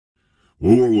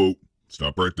Whoa, whoa, whoa.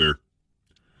 Stop right there.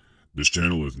 This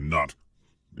channel is not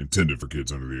intended for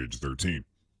kids under the age of 13.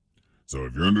 So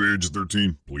if you're under the age of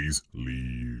 13, please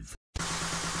leave.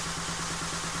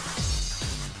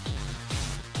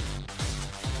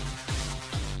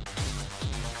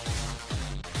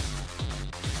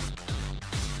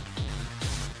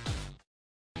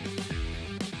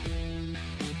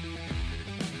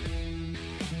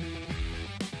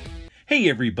 Hey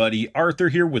everybody, Arthur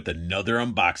here with another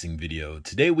unboxing video.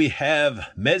 Today we have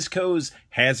Mezco's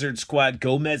Hazard Squad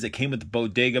Gomez. It came with the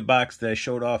bodega box that I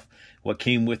showed off what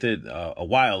came with it a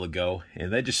while ago.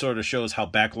 And that just sort of shows how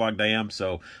backlogged I am,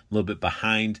 so a little bit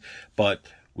behind. But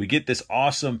we get this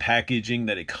awesome packaging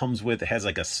that it comes with. It has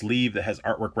like a sleeve that has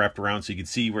artwork wrapped around, so you can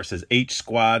see where it says H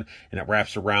Squad, and it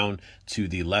wraps around to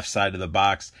the left side of the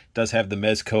box. It does have the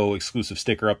Mezco exclusive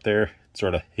sticker up there,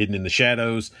 sort of hidden in the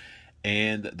shadows.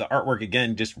 And the artwork,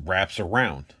 again, just wraps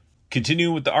around.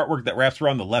 Continuing with the artwork that wraps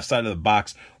around the left side of the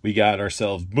box, we got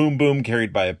ourselves Boom Boom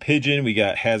carried by a pigeon. We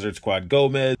got Hazard Squad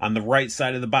Gomez. On the right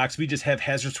side of the box, we just have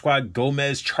Hazard Squad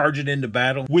Gomez charging into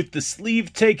battle. With the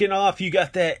sleeve taken off, you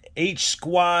got that H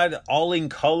Squad all in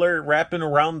color wrapping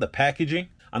around the packaging.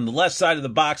 On the left side of the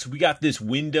box, we got this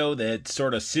window that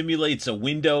sort of simulates a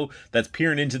window that's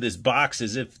peering into this box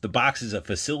as if the box is a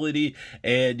facility.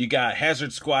 And you got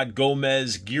Hazard Squad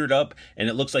Gomez geared up, and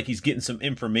it looks like he's getting some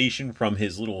information from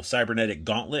his little cybernetic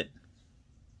gauntlet.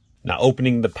 Now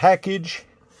opening the package,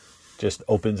 just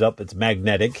opens up, it's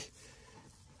magnetic.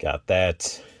 Got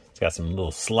that, it's got some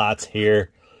little slots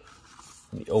here.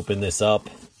 Let me open this up.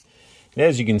 And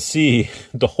as you can see,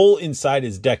 the whole inside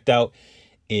is decked out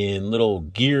in little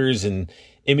gears and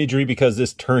imagery because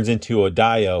this turns into a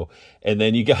dio. And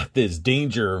then you got this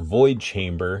danger void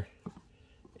chamber.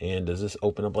 And does this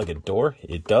open up like a door?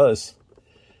 It does.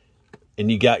 And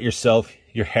you got yourself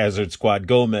your Hazard Squad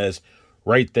Gomez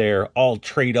right there, all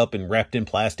trayed up and wrapped in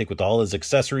plastic with all his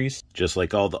accessories. Just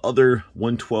like all the other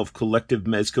 112 collective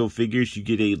Mezco figures, you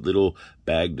get a little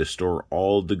bag to store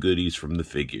all the goodies from the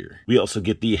figure. We also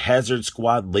get the Hazard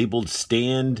Squad labeled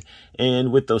stand,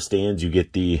 and with those stands you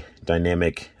get the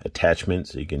dynamic attachment,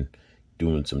 so you can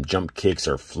do some jump kicks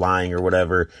or flying or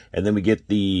whatever. And then we get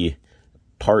the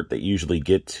part that you usually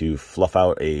get to fluff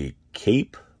out a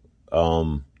cape.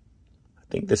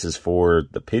 I think this is for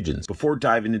the pigeons. Before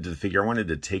diving into the figure, I wanted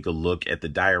to take a look at the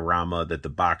diorama that the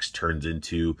box turns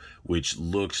into, which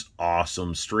looks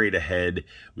awesome. Straight ahead,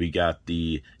 we got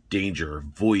the danger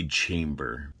void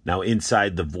chamber. Now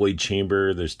inside the void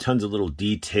chamber, there's tons of little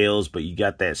details, but you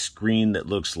got that screen that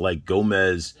looks like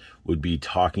Gomez would be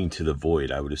talking to the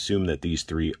void. I would assume that these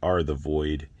three are the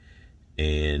void.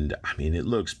 And I mean, it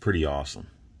looks pretty awesome.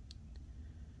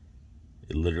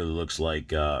 It literally looks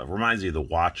like, reminds me of the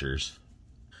Watchers.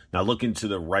 Now looking to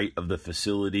the right of the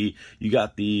facility, you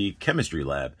got the chemistry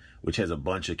lab, which has a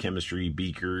bunch of chemistry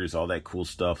beakers, all that cool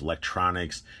stuff,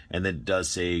 electronics, and then it does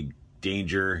say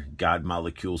danger God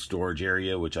molecule storage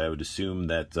area, which I would assume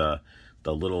that the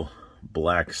little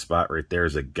black spot right there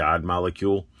is a God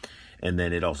molecule. And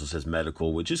then it also says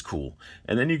medical, which is cool.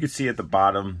 And then you can see at the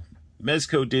bottom,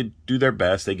 Mezco did do their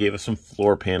best. They gave us some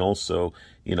floor panels, so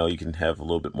you know you can have a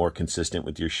little bit more consistent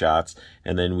with your shots.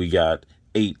 And then we got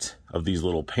 8 of these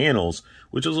little panels,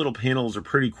 which those little panels are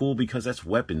pretty cool because that's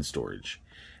weapon storage.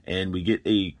 And we get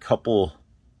a couple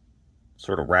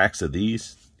sort of racks of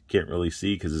these. Can't really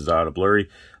see because it's out of blurry.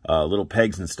 Little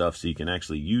pegs and stuff, so you can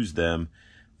actually use them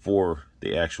for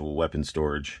the actual weapon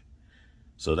storage.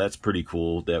 So that's pretty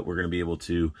cool that we're going to be able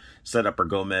to set up our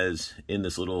Gomez in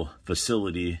this little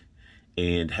facility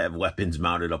and have weapons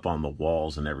mounted up on the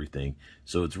walls and everything.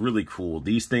 So it's really cool.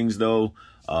 These things though,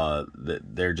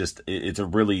 they're just,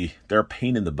 they're a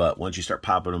pain in the butt. Once you start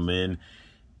popping them in,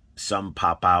 some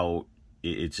pop out.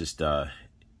 It's just,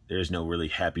 there's no really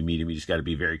happy medium. You just got to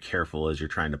be very careful as you're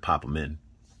trying to pop them in.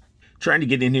 Trying to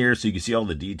get in here so you can see all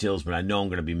the details, but I know I'm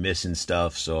going to be missing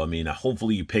stuff. So, I mean,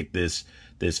 hopefully you pick this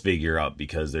figure up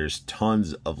because there's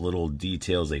tons of little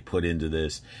details they put into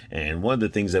this. And one of the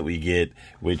things that we get,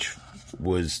 which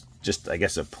was just, I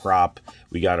guess, a prop,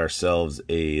 we got ourselves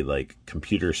a like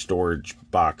computer storage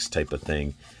box type of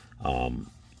thing.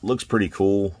 Looks pretty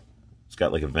cool. It's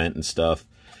got like a vent and stuff,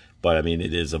 but I mean,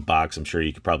 it is a box. I'm sure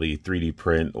you could probably 3D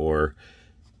print or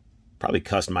probably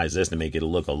customize this to make it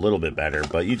look a little bit better,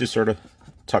 but you just sort of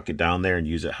tuck it down there and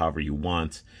use it however you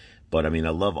want. But I mean, I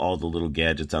love all the little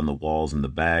gadgets on the walls in the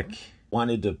back.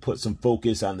 Wanted to put some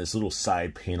focus on this little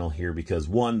side panel here because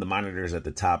one, the monitors at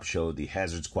the top show the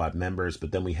Hazard Squad members,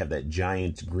 but then we have that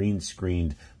giant green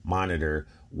screened monitor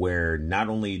where not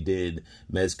only did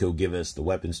Mezco give us the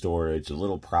weapon storage, the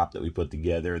little prop that we put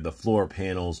together, the floor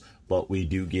panels, but we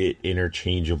do get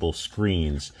interchangeable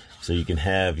screens. So you can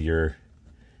have your,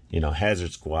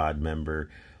 Hazard Squad member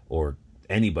or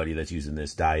anybody that's using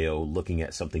this Dio looking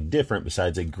at something different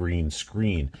besides a green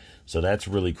screen. So that's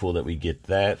really cool that we get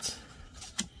that.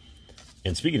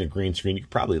 And speaking of green screen, you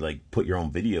could probably like put your own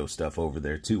video stuff over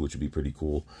there too, which would be pretty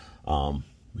cool.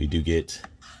 We do get,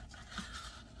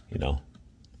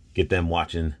 get them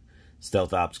watching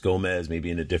Stealth Ops Gomez,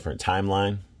 maybe in a different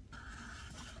timeline.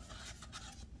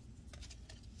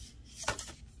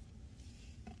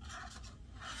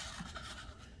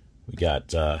 We got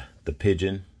the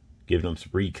Pigeon giving them some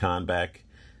recon back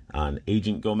on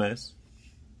Agent Gomez.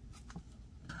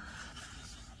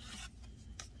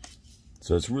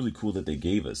 So it's really cool that they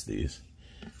gave us these.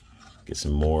 Get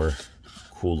some more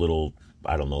cool little,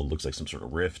 I don't know, looks like some sort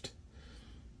of rift.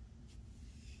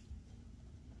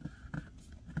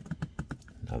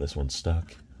 Now this one's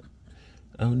stuck.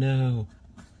 Oh no.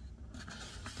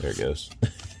 There it goes.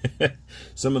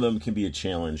 Some of them can be a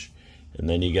challenge. And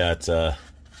then you got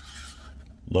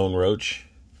Lone Roach.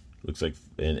 Looks like,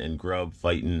 and Grub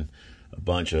fighting a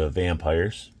bunch of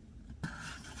vampires.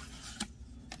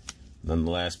 Then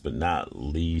last but not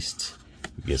least,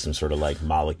 we get some sort of like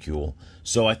molecule.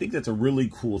 So I think that's a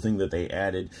really cool thing that they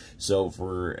added. So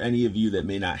for any of you that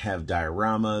may not have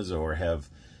dioramas or have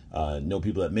know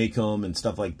people that make them and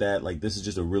stuff like that, like this is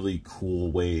just a really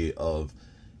cool way of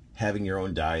having your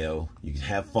own dio. You can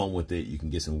have fun with it. You can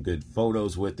get some good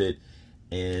photos with it,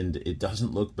 and it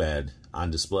doesn't look bad on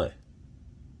display.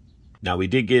 Now we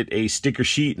did get a sticker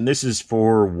sheet, and this is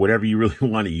for whatever you really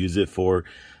want to use it for.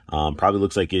 Probably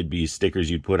looks like it'd be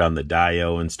stickers you'd put on the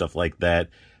dio and stuff like that,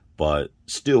 but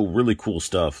still really cool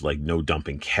stuff like no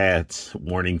dumping cats,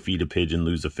 warning, feed a pigeon,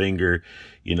 lose a finger.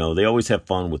 They always have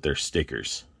fun with their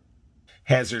stickers.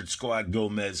 Hazard Squad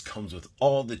Gomez comes with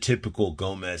all the typical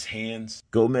Gomez hands.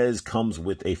 Gomez comes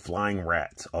with a flying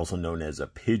rat, also known as a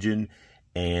pigeon,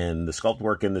 and the sculpt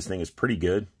work in this thing is pretty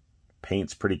good.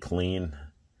 Paint's pretty clean.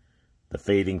 The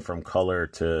fading from color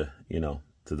to,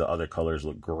 to the other colors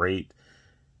look great.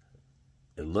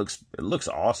 It looks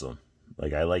awesome.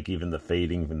 Like I like even the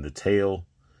fading from the tail.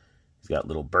 He's got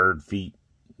little bird feet.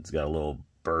 He's got a little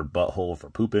bird butthole for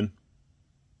pooping.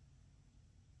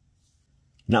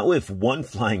 Now, if one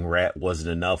flying rat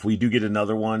wasn't enough, we do get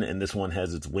another one, and this one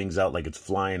has its wings out like it's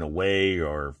flying away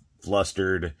or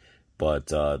flustered,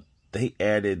 but they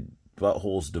added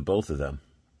buttholes to both of them.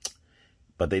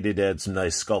 But they did add some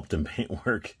nice sculpt and paint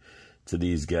work to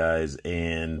these guys,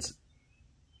 and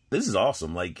this is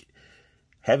awesome. Like,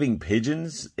 having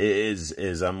pigeons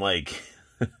is I'm like,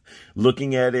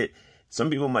 looking at it, some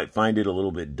people might find it a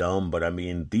little bit dumb, but I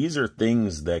mean, these are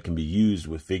things that can be used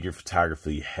with figure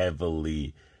photography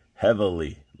heavily.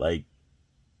 Like,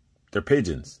 they're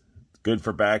pigeons. Good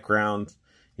for background.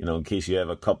 In case you have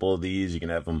a couple of these, you can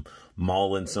have them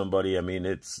mauling somebody. I mean,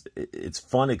 it's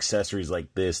fun accessories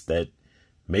like this that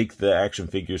make the action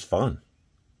figures fun.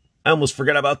 I almost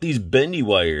forgot about these bendy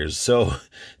wires. So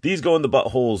these go in the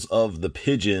buttholes of the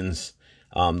pigeons,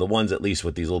 the ones at least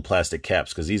with these little plastic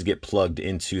caps, because these get plugged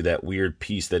into that weird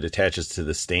piece that attaches to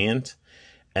the stand.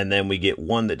 And then we get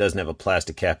one that doesn't have a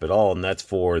plastic cap at all, and that's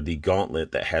for the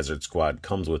gauntlet that Hazard Squad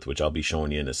comes with, which I'll be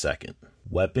showing you in a second.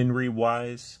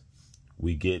 Weaponry-wise,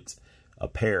 we get a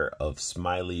pair of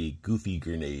smiley, goofy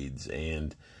grenades,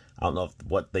 and I don't know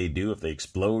what they do, if they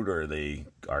explode or they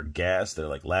are gas. They're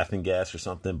like laughing gas or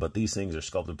something, but these things are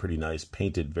sculpted pretty nice,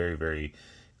 painted very, very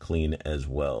clean as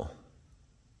well.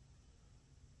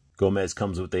 Gomez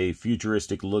comes with a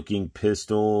futuristic looking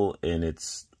pistol, and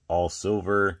it's all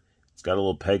silver. It's got a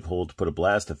little peg hole to put a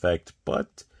blast effect,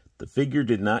 but the figure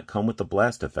did not come with the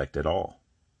blast effect at all.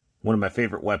 One of my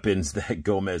favorite weapons that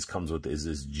Gomez comes with is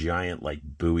this giant like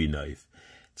Bowie knife.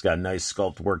 It's got nice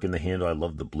sculpt work in the handle. I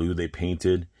love the blue they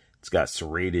painted. It's got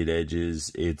serrated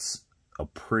edges. It's a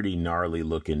pretty gnarly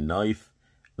looking knife,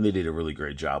 and they did a really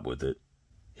great job with it.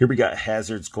 Here we got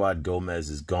Hazard Squad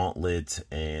Gomez's gauntlet,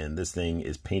 and this thing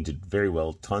is painted very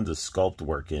well. Tons of sculpt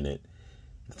work in it.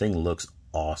 The thing looks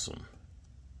awesome.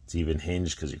 It's even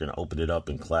hinged because you're going to open it up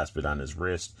and clasp it on his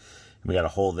wrist. And we got a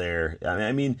hole there.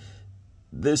 I mean,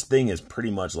 this thing is pretty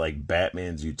much like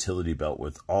Batman's utility belt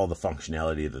with all the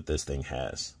functionality that this thing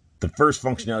has. The first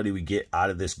functionality we get out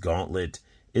of this gauntlet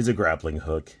is a grappling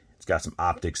hook. It's got some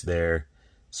optics there,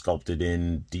 sculpted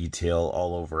in detail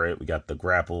all over it. We got the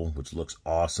grapple, which looks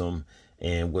awesome.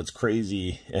 And what's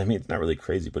crazy, I mean, it's not really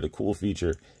crazy, but a cool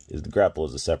feature is the grapple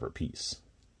is a separate piece.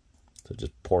 So it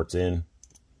just ports in,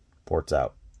 ports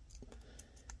out.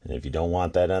 And if you don't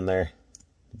want that on there,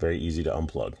 very easy to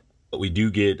unplug. But we do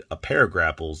get a pair of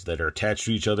grapples that are attached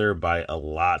to each other by a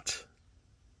lot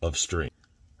of string.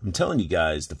 I'm telling you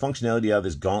guys, the functionality of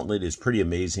this gauntlet is pretty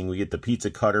amazing. We get the pizza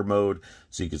cutter mode,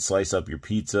 so you can slice up your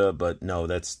pizza, but no,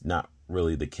 that's not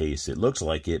really the case. It looks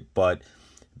like it, but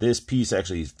this piece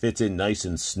actually fits in nice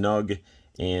and snug,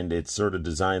 and it's sort of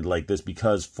designed like this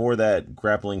because for that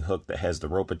grappling hook that has the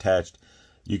rope attached,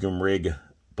 you can rig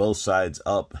both sides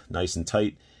up nice and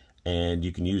tight, and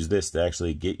you can use this to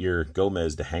actually get your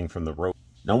Gomez to hang from the rope.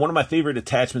 Now, one of my favorite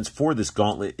attachments for this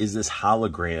gauntlet is this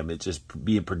hologram. It's just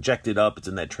being projected up. It's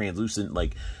in that translucent,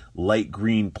 like, light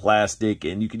green plastic,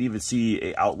 and you can even see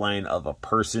an outline of a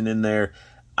person in there.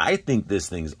 I think this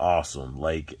thing's awesome.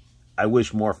 Like, I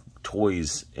wish more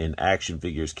toys and action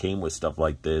figures came with stuff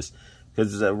like this,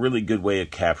 because it's a really good way of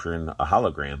capturing a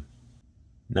hologram.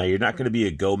 Now, you're not going to be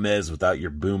a Gomez without your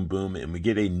Boom Boom, and we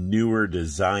get a newer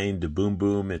design to Boom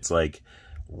Boom. It's like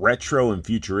retro and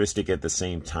futuristic at the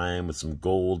same time with some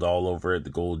gold all over it, the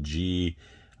gold G.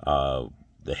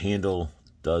 The handle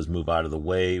does move out of the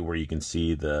way where you can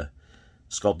see the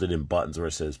sculpted in buttons where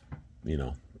it says, you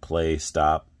know, play,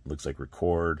 stop, looks like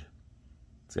record.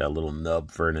 It's got a little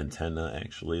nub for an antenna,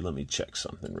 actually. Let me check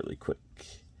something really quick.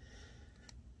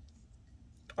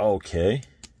 Okay.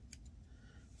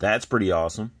 That's pretty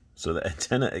awesome. So the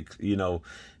antenna, you know,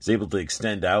 is able to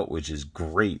extend out, which is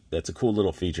great. That's a cool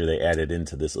little feature they added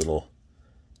into this little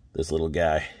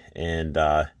guy, and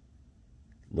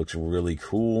looks really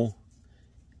cool.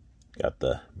 Got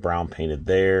the brown painted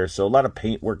there, so a lot of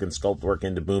paint work and sculpt work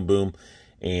into Boom Boom,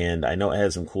 and I know it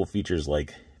has some cool features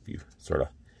like if you sort of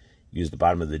use the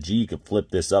bottom of the G, you can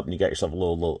flip this up, and you got yourself a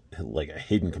little like a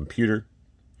hidden computer,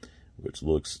 which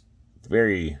looks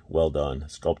very well done,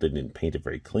 sculpted and painted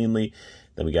very cleanly.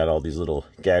 Then we got all these little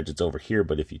gadgets over here,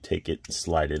 but if you take it and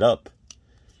slide it up,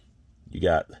 you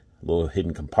got a little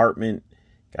hidden compartment,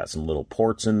 got some little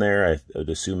ports in there. I would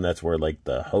assume that's where like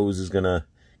the hose is gonna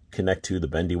connect to the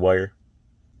bendy wire.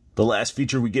 The last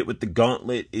feature we get with the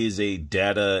gauntlet is a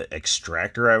data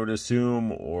extractor, I would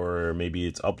assume, or maybe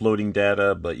it's uploading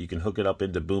data, but you can hook it up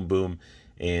into Boom Boom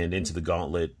and into the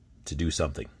gauntlet to do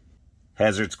something.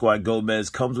 Hazard Squad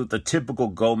Gomez comes with the typical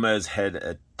Gomez head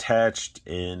attached,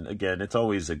 and again, it's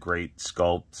always a great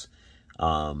sculpt.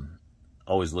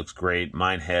 Always looks great.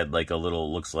 Mine had like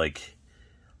looks like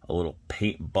a little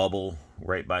paint bubble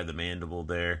right by the mandible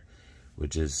there,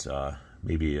 which is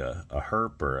maybe a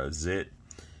herp or a zit.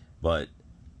 But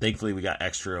thankfully we got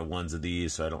extra ones of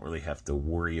these, so I don't really have to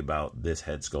worry about this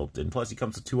head sculpt. And plus he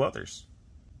comes with two others.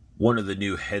 One of the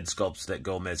new head sculpts that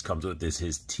Gomez comes with is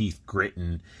his teeth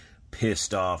gritting,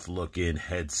 pissed off looking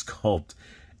head sculpt,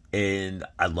 and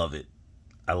I love it.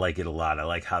 I like it a lot. I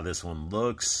like how this one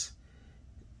looks.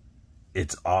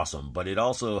 It's awesome, but it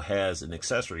also has an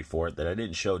accessory for it that I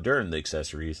didn't show during the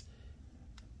accessories.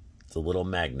 It's a little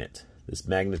magnet. This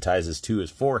magnetizes to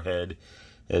his forehead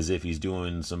as if he's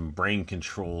doing some brain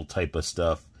control type of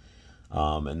stuff,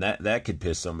 and that could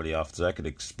piss somebody off, so that could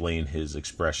explain his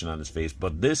expression on his face.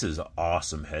 But this is an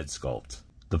awesome head sculpt.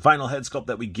 The final head sculpt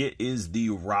that we get is the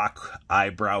rock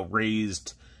eyebrow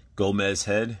raised Gomez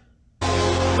head.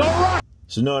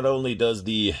 So not only does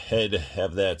the head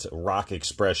have that rock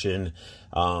expression,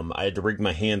 I had to rig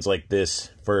my hands like this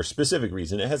for a specific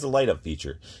reason. It has a light up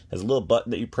feature. It has a little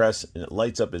button that you press and it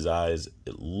lights up his eyes.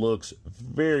 It looks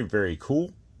very, very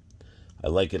cool. I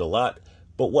like it a lot.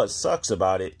 But what sucks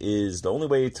about it is the only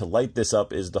way to light this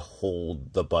up is to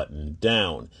hold the button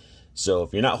down. So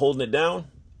if you're not holding it down,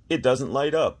 it doesn't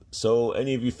light up. So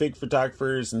any of you fake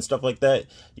photographers and stuff like that,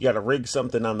 you got to rig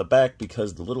something on the back,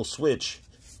 because the little switch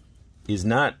is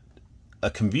not a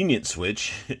convenient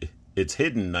switch. It's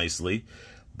hidden nicely,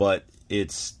 but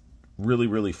it's really,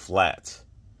 really flat.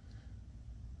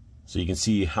 So you can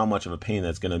see how much of a pain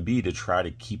that's going to be to try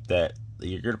to keep that.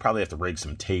 You're going to probably have to rig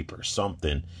some tape or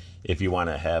something if you want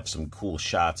to have some cool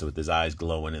shots with his eyes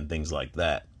glowing and things like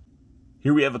that.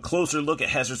 Here we have a closer look at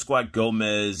Hazard Squad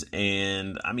Gomez,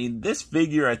 and I mean, this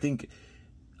figure, I think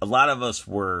a lot of us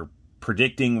were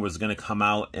predicting was going to come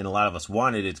out, and a lot of us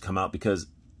wanted it to come out, because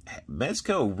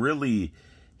Mezco really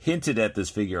hinted at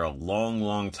this figure a long,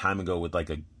 long time ago with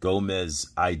like a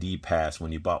Gomez ID pass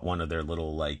when you bought one of their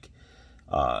little like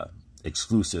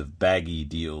exclusive baggy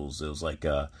deals. It was like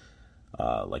a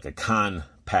con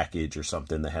package or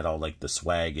something that had all like the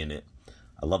swag in it.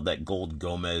 I love that gold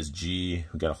Gomez G.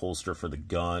 We got a holster for the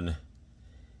gun.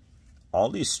 All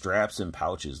these straps and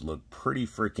pouches look pretty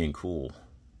freaking cool.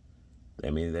 I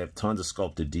mean, they have tons of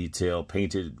sculpted detail,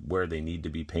 painted where they need to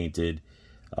be painted.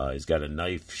 He's got a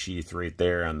knife sheath right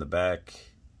there on the back.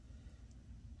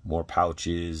 More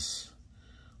pouches.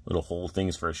 Little hole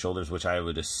things for his shoulders, which I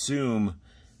would assume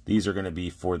these are going to be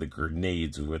for the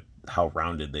grenades with how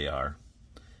rounded they are.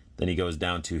 Then he goes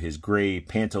down to his gray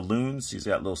pantaloons. He's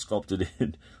got little sculpted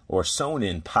in or sewn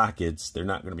in pockets. They're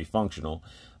not going to be functional.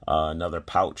 Another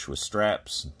pouch with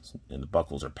straps, and the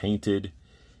buckles are painted.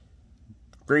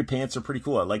 Gray pants are pretty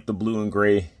cool. I like the blue and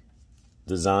gray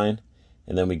design.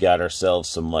 And then we got ourselves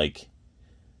some like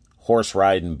horse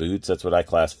riding boots. That's what I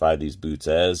classify these boots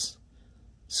as.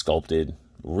 Sculpted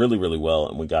really, really well.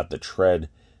 And we got the tread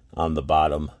on the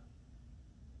bottom.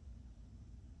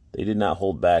 They did not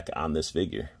hold back on this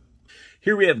figure.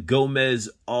 Here we have Gomez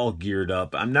all geared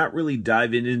up. I'm not really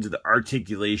diving into the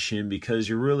articulation because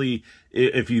you're really,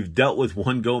 if you've dealt with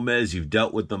one Gomez, you've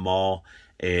dealt with them all.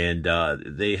 And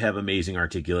they have amazing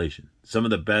articulation. Some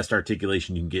of the best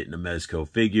articulation you can get in a Mezco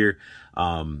figure.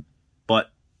 But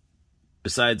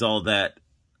besides all that,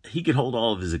 he can hold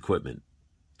all of his equipment.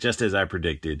 Just as I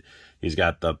predicted. He's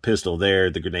got the pistol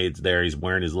there, the grenades there. He's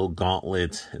wearing his little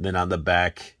gauntlet. And then on the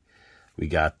back, we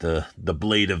got the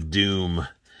Blade of Doom.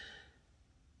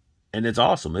 And it's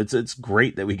awesome. It's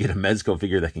great that we get a Mezco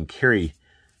figure that can carry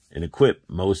and equip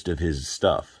most of his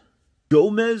stuff.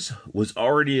 Gomez was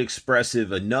already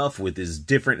expressive enough with his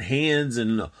different hands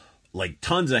and like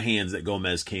tons of hands that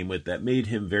Gomez came with that made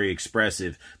him very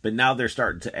expressive. But now they're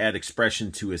starting to add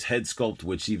expression to his head sculpt,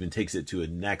 which even takes it to a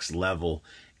next level.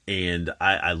 And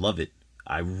I love it.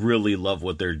 I really love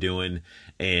what they're doing.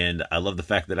 And I love the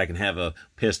fact that I can have a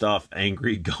pissed off,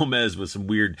 angry Gomez with some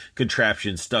weird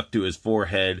contraption stuck to his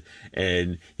forehead.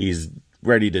 And he's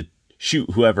ready to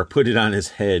shoot whoever put it on his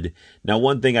head. Now,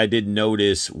 one thing I did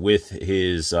notice with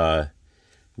his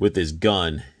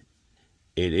gun,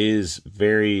 it is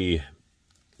very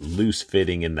loose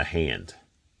fitting in the hand.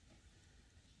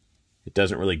 It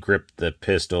doesn't really grip the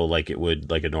pistol like it would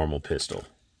like a normal pistol.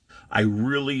 I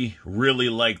really, really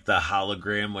like the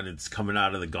hologram when it's coming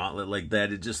out of the gauntlet like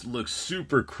that. It just looks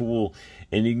super cool.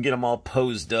 And you can get him all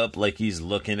posed up like he's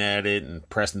looking at it and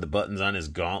pressing the buttons on his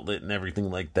gauntlet and everything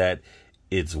like that.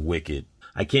 It's wicked.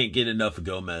 I can't get enough of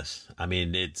Gomez. I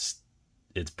mean, it's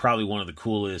probably one of the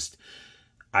coolest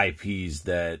IPs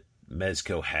that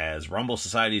Mezco has. Rumble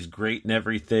Society is great and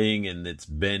everything, and it's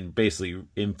been basically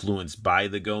influenced by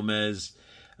the Gomez.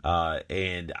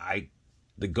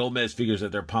 The Gomez figures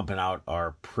that they're pumping out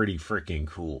are pretty freaking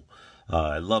cool.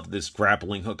 I love this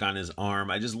grappling hook on his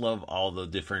arm. I just love all the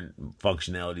different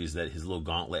functionalities that his little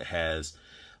gauntlet has.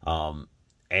 And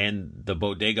the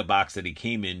bodega box that he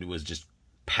came in was just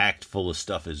packed full of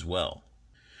stuff as well.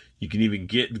 You can even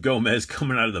get Gomez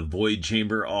coming out of the void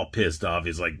chamber all pissed off.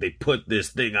 He's like, they put this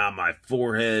thing on my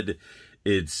forehead.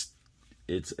 It's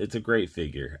a great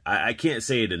figure. I can't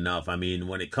say it enough. I mean,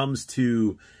 when it comes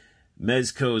to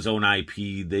Mezco's own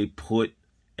IP, they put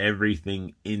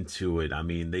everything into it. I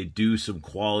mean, they do some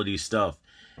quality stuff,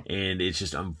 and it's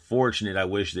just unfortunate. I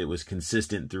wish that it was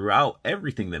consistent throughout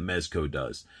everything that Mezco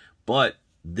does. But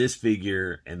this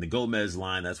figure and the Gomez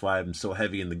line, that's why I'm so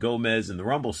heavy in the Gomez and the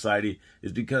Rumble Society,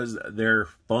 is because they're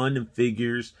fun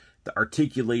figures. The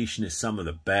articulation is some of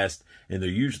the best, and they're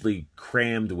usually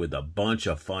crammed with a bunch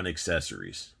of fun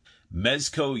accessories.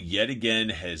 Mezco yet again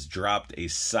has dropped a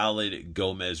solid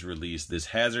Gomez release. This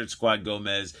Hazard Squad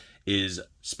Gomez is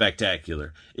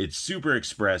spectacular. It's super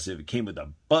expressive. It came with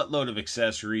a buttload of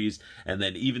accessories, and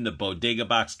then even the bodega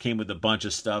box came with a bunch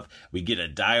of stuff. We get a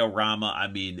diorama. I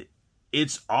mean,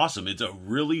 it's awesome. It's a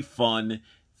really fun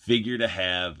figure to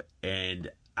have,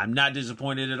 and I'm not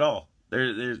disappointed at all.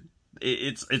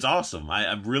 It's awesome.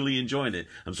 I'm really enjoying it.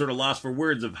 I'm sort of lost for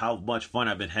words of how much fun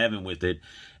I've been having with it.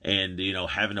 And, you know,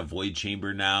 having a void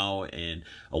chamber now and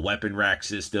a weapon rack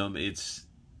system, it's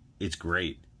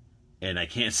great. And I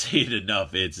can't say it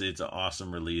enough. It's an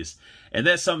awesome release. And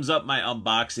that sums up my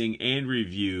unboxing and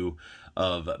review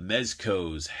of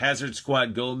Mezco's Hazard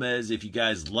Squad Gomez. If you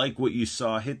guys like what you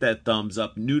saw, hit that thumbs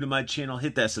up. New to my channel,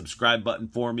 hit that subscribe button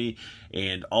for me.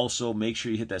 And also make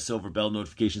sure you hit that silver bell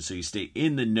notification so you stay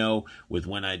in the know with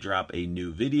when I drop a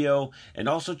new video. And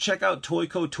also check out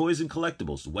Toyco Toys and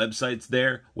Collectibles. The website's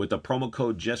there with a promo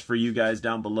code just for you guys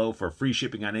down below for free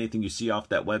shipping on anything you see off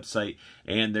that website.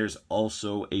 And there's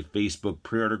also a Facebook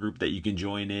pre-order group that you can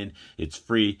join in. It's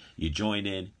free. You join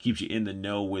in, keeps you in the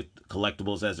know with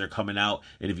collectibles as they're coming out.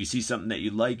 And if you see something that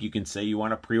you like, you can say you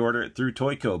want to pre-order it through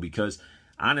Toyco, because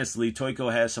honestly,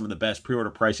 Toyco has some of the best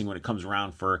pre-order pricing when it comes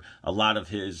around for a lot of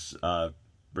his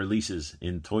releases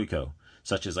in Toyco,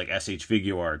 such as like SH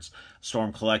Figuarts,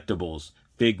 Storm Collectibles,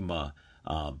 Figma,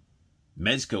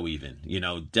 Mezco even. You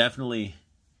know, definitely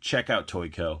check out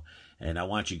Toyco. And I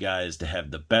want you guys to have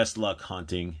the best luck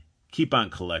hunting, keep on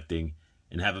collecting,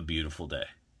 and have a beautiful day.